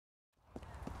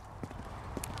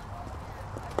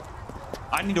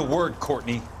I need a word,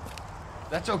 Courtney.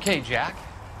 That's okay, Jack.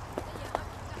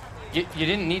 You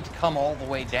didn't need to come all the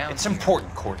way down. It's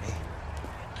important, Courtney.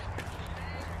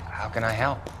 How can I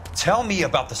help? Tell me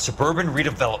about the Suburban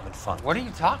Redevelopment Fund. What are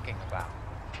you talking about?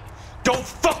 Don't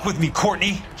fuck with me,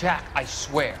 Courtney! Jack, I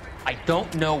swear, I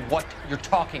don't know what you're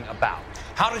talking about.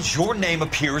 How does your name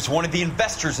appear as one of the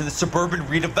investors in the Suburban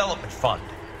Redevelopment Fund?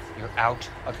 You're out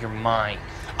of your mind.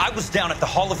 I was down at the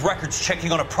Hall of Records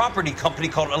checking on a property company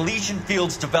called Elysian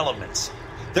Fields Developments.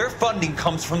 Their funding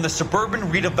comes from the Suburban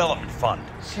Redevelopment Fund.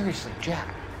 Seriously, Jack,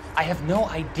 I have no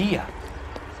idea.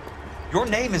 Your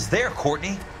name is there,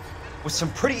 Courtney, with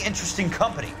some pretty interesting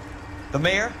company. The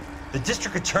mayor, the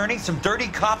district attorney, some dirty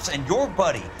cops, and your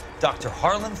buddy, Dr.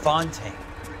 Harlan Fontaine.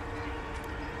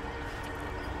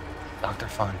 Dr.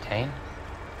 Fontaine?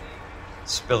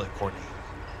 Spill it, Courtney.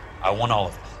 I want all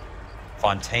of it.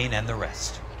 Fontaine and the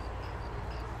rest.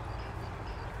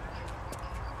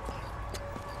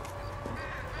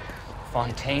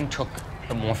 Fontaine took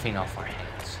the morphine off our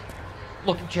hands.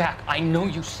 Look, Jack, I know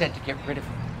you said to get rid of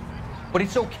him, but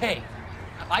it's okay.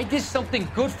 I did something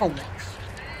good for once.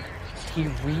 He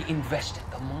reinvested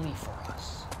the money for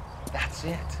us. That's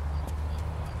it.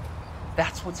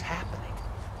 That's what's happening.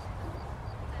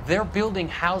 They're building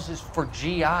houses for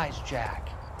GIs, Jack.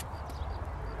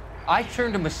 I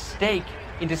turned a mistake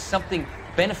into something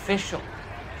beneficial,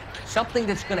 something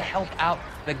that's going to help out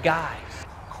the guys.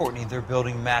 Courtney, they're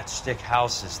building matchstick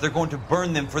houses. They're going to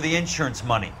burn them for the insurance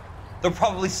money. They'll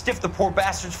probably stiff the poor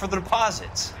bastards for the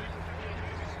deposits.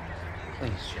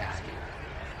 Please, Jack.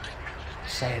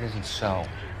 Say it isn't so.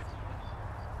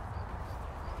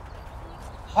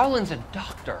 Harlan's a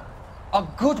doctor. A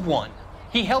good one.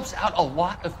 He helps out a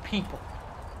lot of people.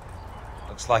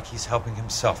 Looks like he's helping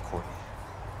himself, Courtney.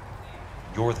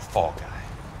 You're the fall guy.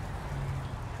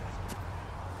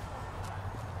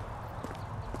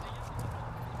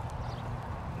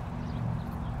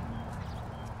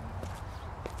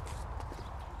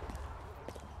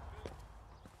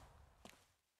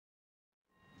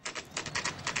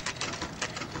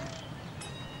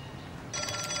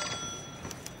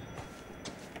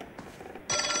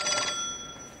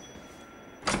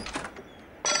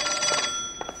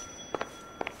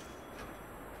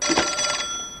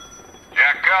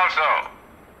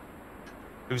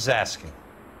 Who's asking?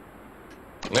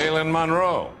 Leland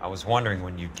Monroe. I was wondering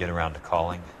when you'd get around to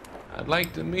calling. I'd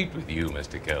like to meet with you,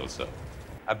 Mr. Kelso.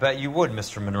 I bet you would,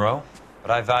 Mr. Monroe. But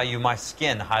I value my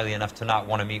skin highly enough to not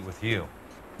want to meet with you.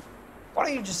 Why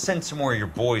don't you just send some more of your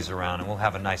boys around and we'll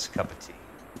have a nice cup of tea?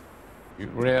 You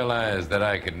realize that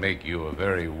I could make you a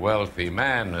very wealthy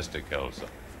man, Mr. Kelso.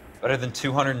 Better than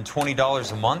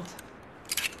 $220 a month?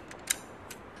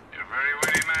 You're a very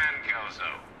witty man, Kelso.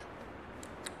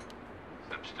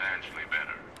 Substantially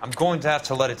better. I'm going to have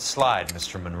to let it slide,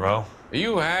 Mr. Monroe. Are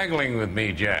you haggling with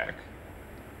me, Jack?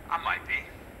 I might be.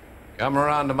 Come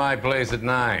around to my place at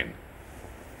 9.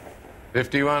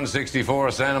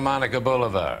 5164 Santa Monica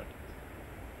Boulevard.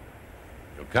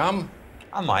 You'll come?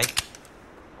 I might.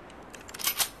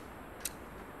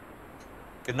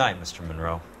 Good night, Mr.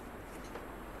 Monroe.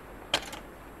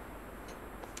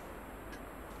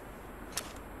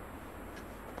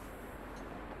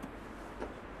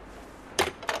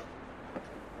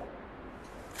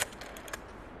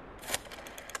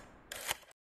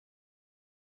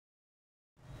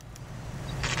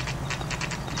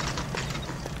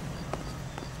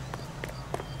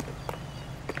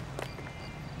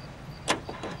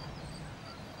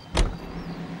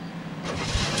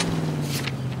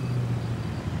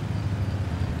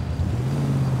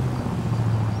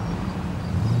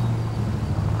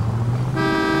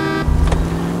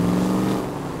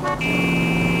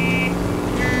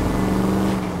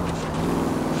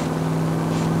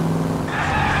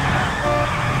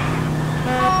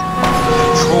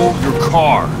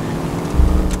 Car.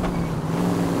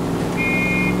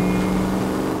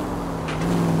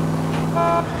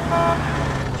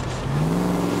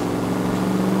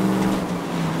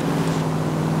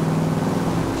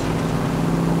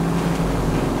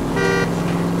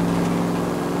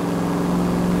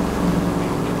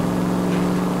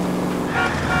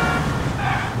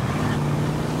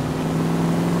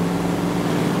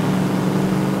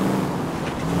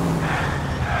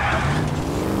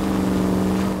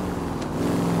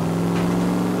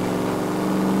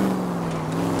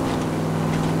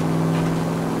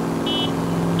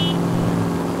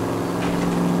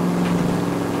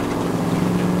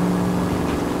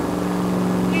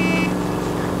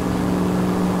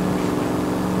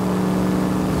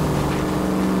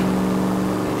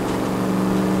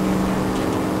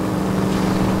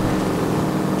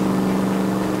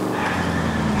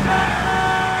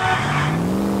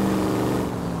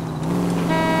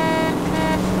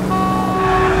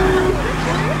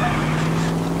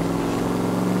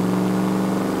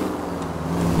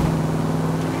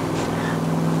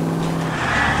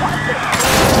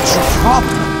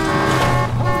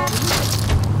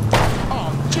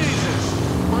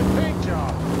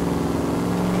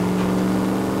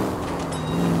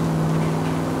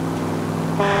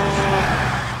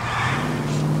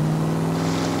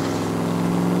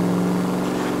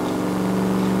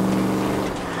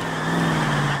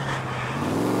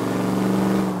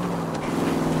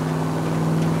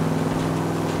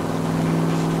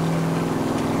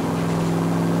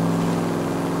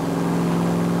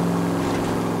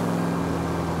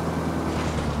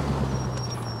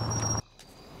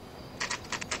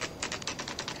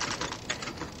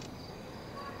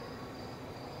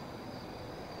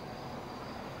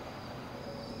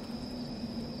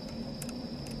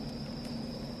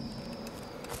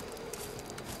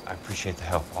 I appreciate the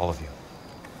help, all of you.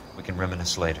 We can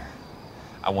reminisce later.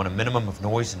 I want a minimum of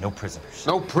noise and no prisoners.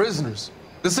 No prisoners?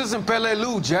 This isn't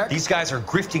Peleliu, Jack. These guys are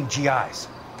grifting GIs.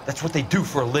 That's what they do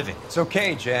for a living. It's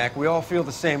okay, Jack. We all feel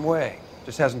the same way.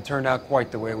 Just hasn't turned out quite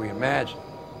the way we imagined.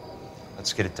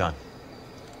 Let's get it done.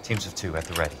 Teams of 2 at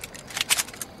the ready.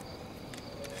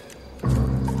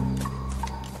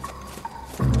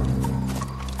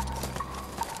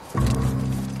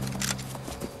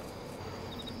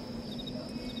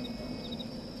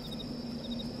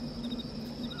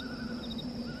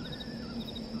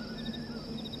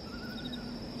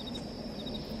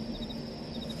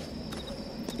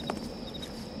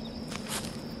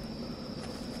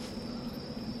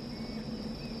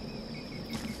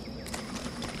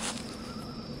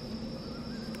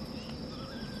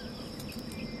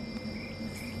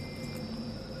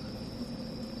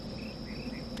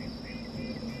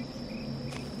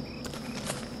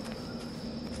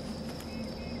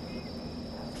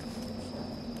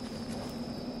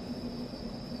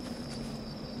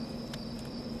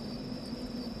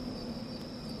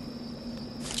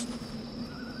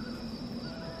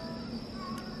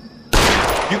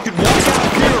 You can walk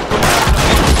out here or go out.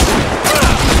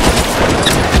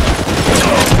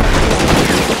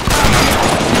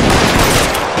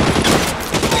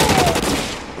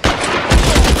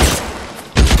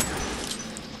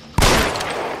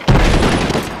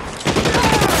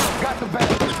 Got the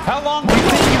bastard. How long do you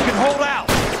think you can hold out?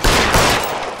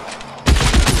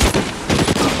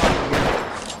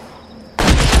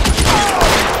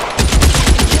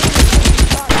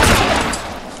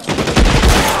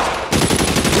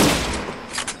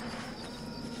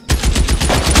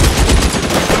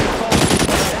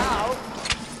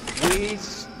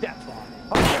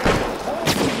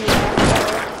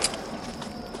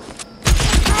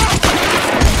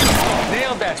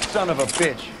 Son of a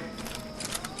bitch.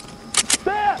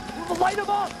 There! Light him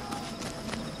up!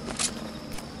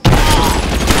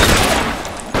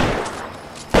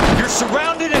 You're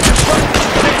surrounded and confronted.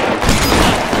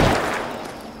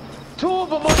 Two of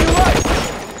them on your right!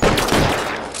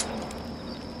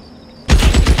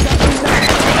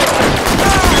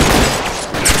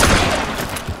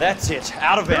 That's it.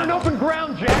 Out of They're in ammo. open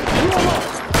ground, Jack. You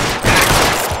alone!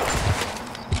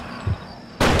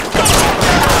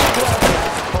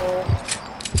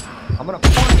 I'm gonna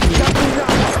find you. Got you now,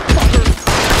 motherfucker!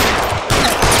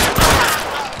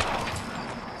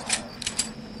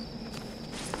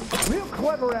 Real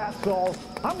clever, asshole.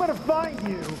 I'm gonna find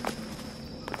you.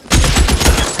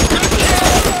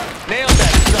 Nailed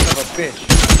that son of a bitch.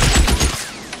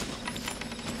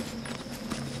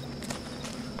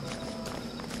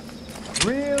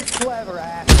 Real clever,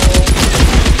 asshole.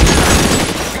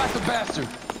 Got the bastard.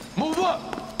 Move up.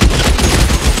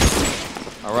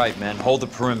 All right, men. Hold the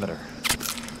perimeter.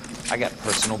 I got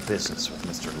personal business with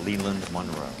Mr. Leland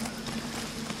Monroe.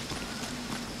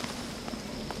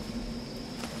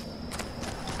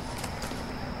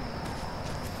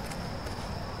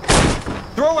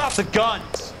 Throw out the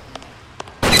guns!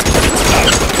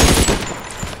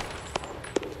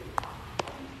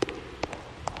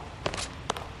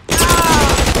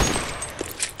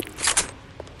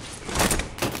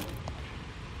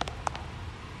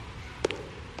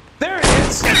 There it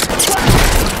is!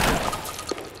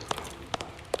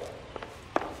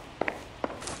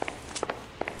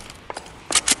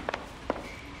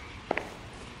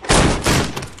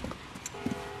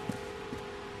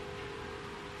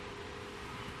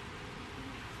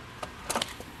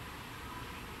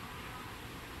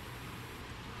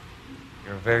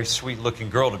 You're a very sweet-looking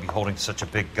girl to be holding such a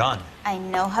big gun. I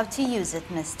know how to use it,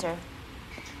 mister.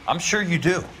 I'm sure you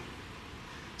do.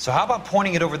 So how about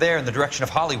pointing it over there in the direction of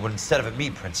Hollywood instead of at me,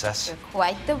 Princess? You're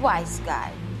quite the wise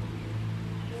guy.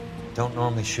 Don't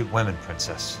normally shoot women,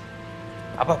 Princess.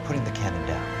 How about putting the cannon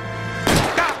down?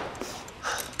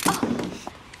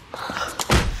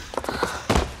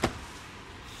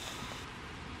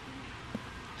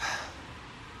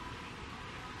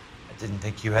 I didn't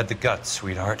think you had the guts,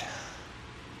 sweetheart.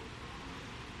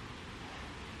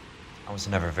 I was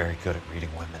never very good at reading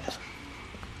women.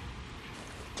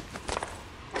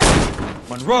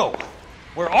 Monroe!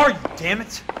 Where are you, damn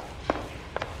it?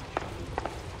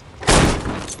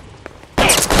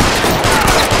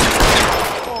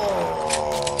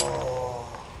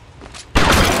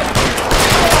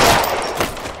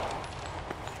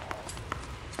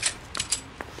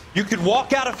 You can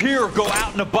walk out of here or go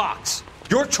out in a box.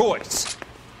 Your choice.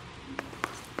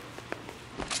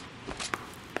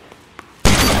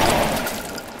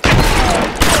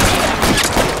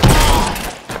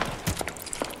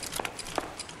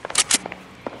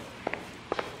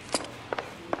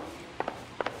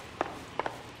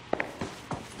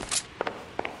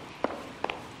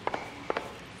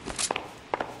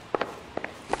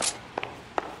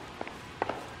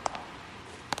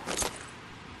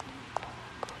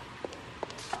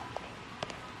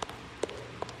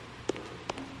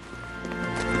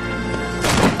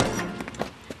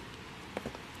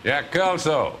 Jack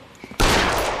Kelso.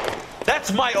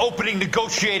 That's my opening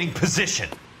negotiating position.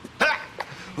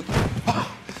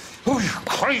 Oh, you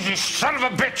crazy son of a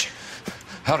bitch!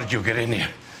 How did you get in here?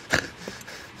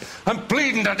 I'm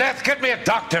bleeding to death. Get me a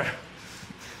doctor.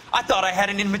 I thought I had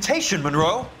an invitation,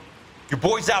 Monroe. Your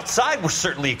boys outside were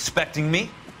certainly expecting me.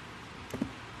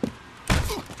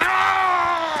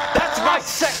 That's my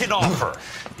second offer.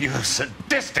 You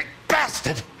sadistic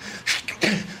bastard!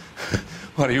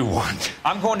 What do you want?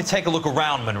 I'm going to take a look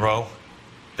around, Monroe.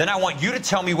 Then I want you to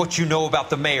tell me what you know about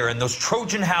the mayor and those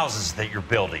Trojan houses that you're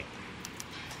building.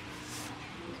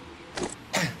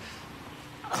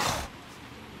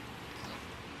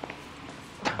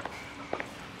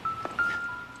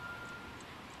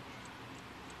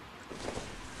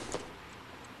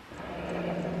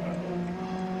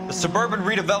 The Suburban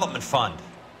Redevelopment Fund.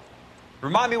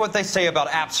 Remind me what they say about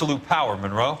absolute power,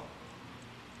 Monroe.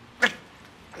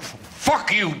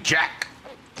 Fuck you, Jack.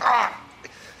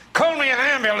 Call me an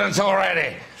ambulance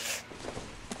already.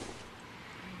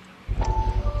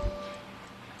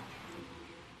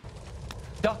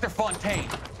 Dr. Fontaine,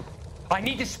 I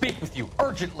need to speak with you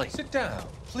urgently. Sit down.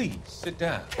 Please, sit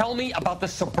down. Tell me about the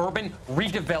Suburban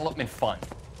Redevelopment Fund.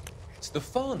 It's the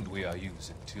fund we are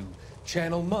using to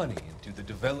channel money into the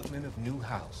development of new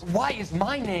houses. Why is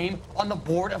my name on the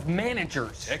board of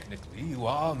managers? Technically, you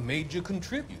are a major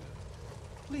contributor.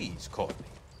 Please, Courtney.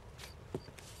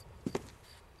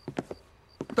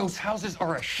 Those houses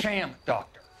are a sham,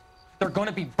 Doctor. They're going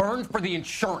to be burned for the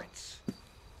insurance.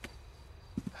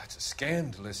 That's a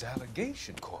scandalous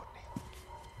allegation, Courtney.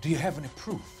 Do you have any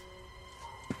proof?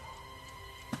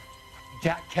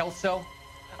 Jack Kelso,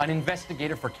 an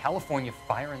investigator for California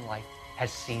Fire and Life,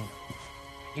 has seen them.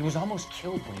 He was almost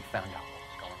killed when he found out what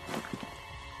was going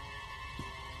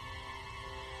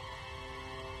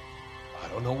on. I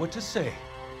don't know what to say.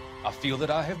 I feel that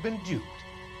I have been duped.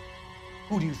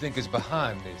 Who do you think is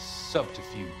behind this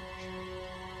subterfuge?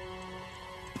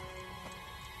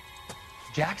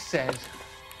 Jack says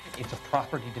it's a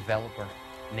property developer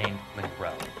named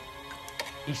Monroe.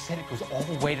 He said it goes all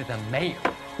the way to the mayor.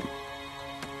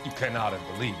 You cannot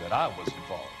believe that I was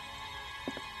involved.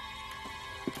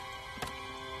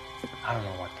 I don't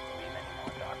know what to believe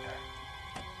anymore, Doctor.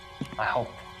 I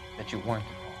hope that you weren't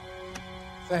involved.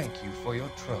 Thank you for your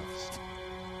trust,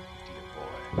 dear boy.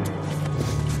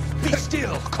 Be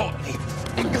still, Courtney.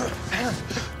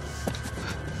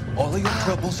 All of your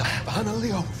troubles are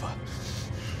finally over.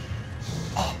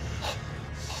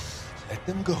 Let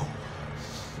them go.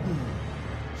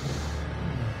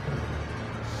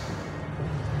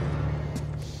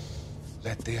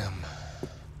 Let them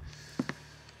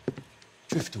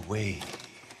drift away.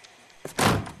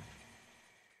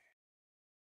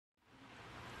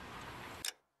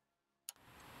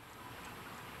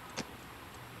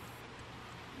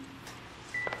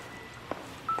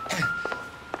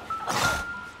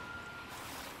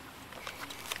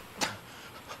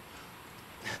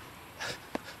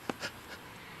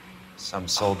 Some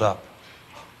sold up.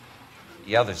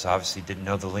 The others obviously didn't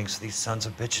know the lengths these sons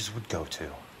of bitches would go to.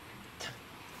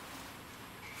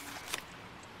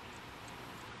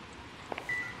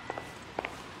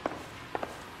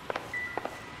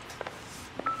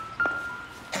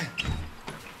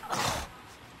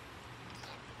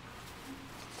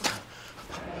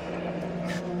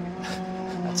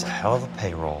 That's a hell of a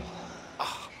payroll.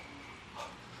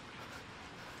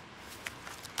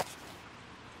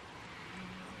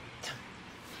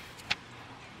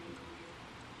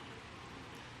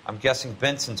 I'm guessing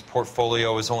Benson's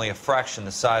portfolio is only a fraction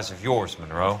the size of yours,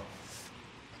 Monroe.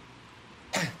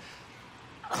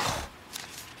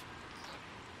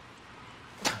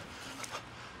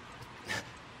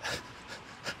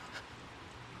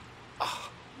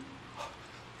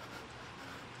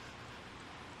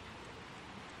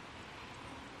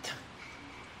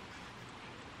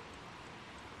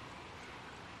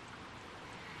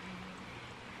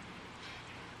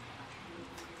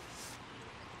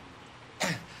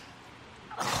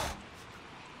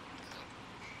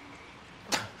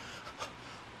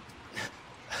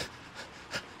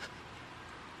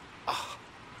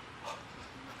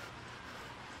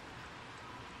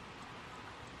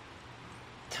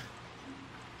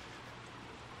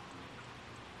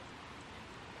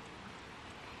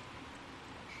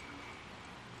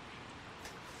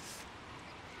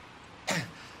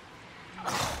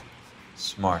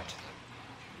 Smart.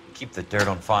 Keep the dirt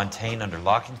on Fontaine under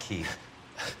lock and key.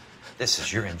 This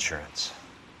is your insurance.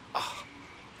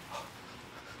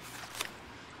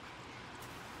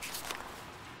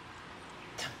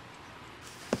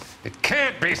 It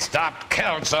can't be stopped,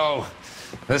 Kelso.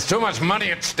 There's too much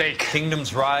money at stake.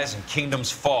 Kingdoms rise and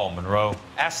kingdoms fall, Monroe.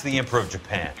 Ask the Emperor of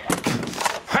Japan.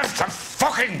 Have some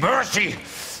fucking mercy!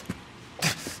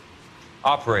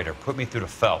 Operator, put me through to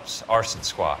Phelps, Arson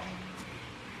squad.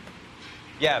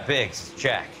 Yeah, Biggs, it's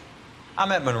Jack.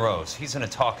 I'm at Monroe's. He's in a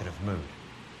talkative mood.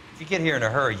 If you get here in a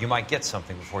hurry, you might get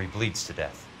something before he bleeds to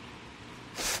death.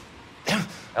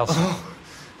 Elsa. Oh,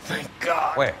 thank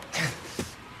God. Where?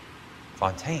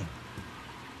 Fontaine.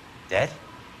 Dead?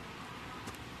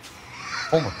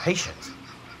 Former patient.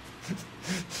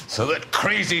 So that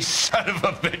crazy son of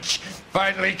a bitch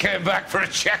finally came back for a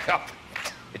checkup.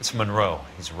 It's Monroe.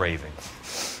 He's raving.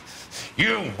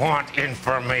 You want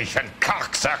information,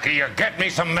 cocksucker. You get me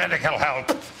some medical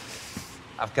help.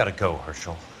 I've got to go,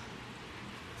 Herschel.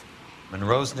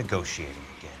 Monroe's negotiating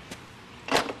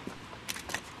again.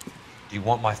 Do you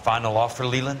want my final offer,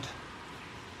 Leland?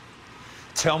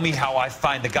 Tell me how I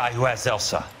find the guy who has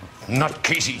Elsa. Not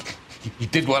Casey. He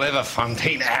did whatever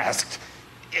Fontaine asked.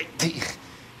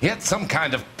 He had some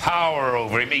kind of power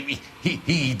over him.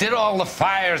 He did all the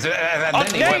fires, and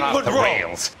then he went off the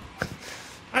rails.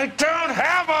 I don't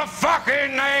have a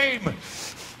fucking name!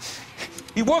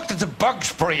 He worked as a bug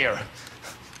sprayer.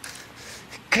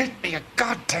 Get me a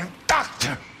goddamn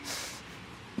doctor!